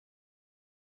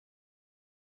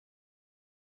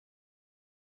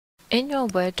In your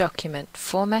Word document,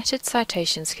 formatted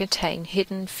citations contain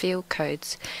hidden field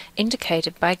codes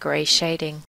indicated by grey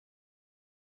shading.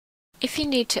 If you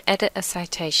need to edit a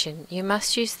citation, you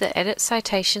must use the Edit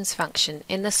Citations function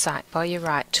in the Cite While You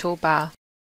Write toolbar.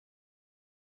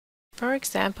 For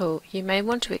example, you may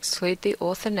want to exclude the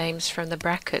author names from the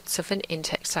brackets of an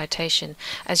in-text citation,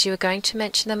 as you are going to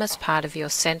mention them as part of your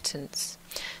sentence.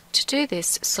 To do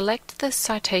this, select the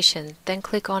citation, then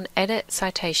click on Edit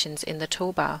Citations in the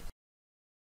toolbar.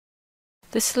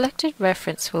 The selected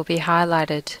reference will be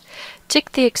highlighted.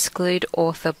 Tick the Exclude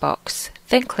Author box,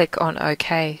 then click on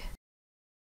OK.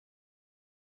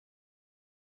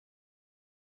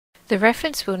 The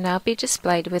reference will now be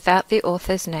displayed without the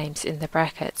author's names in the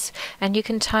brackets, and you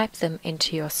can type them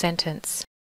into your sentence.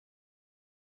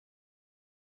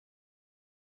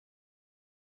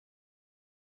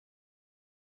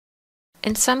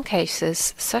 In some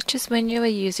cases, such as when you are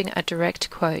using a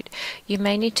direct quote, you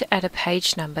may need to add a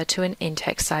page number to an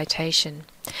in-text citation.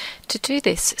 To do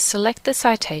this, select the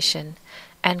citation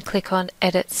and click on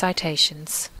Edit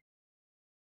Citations.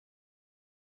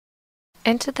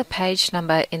 Enter the page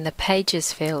number in the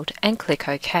Pages field and click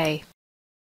OK.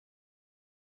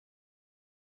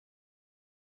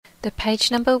 The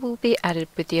page number will be added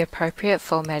with the appropriate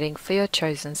formatting for your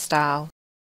chosen style.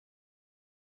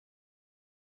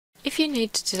 If you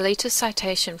need to delete a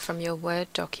citation from your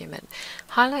Word document,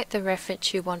 highlight the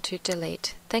reference you want to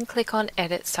delete, then click on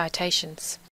Edit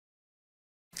Citations.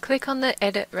 Click on the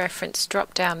Edit Reference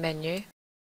drop-down menu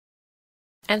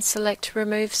and select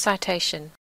Remove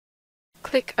Citation.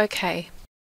 Click OK.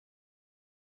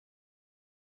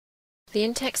 The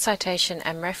in-text citation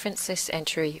and reference list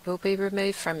entry will be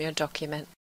removed from your document.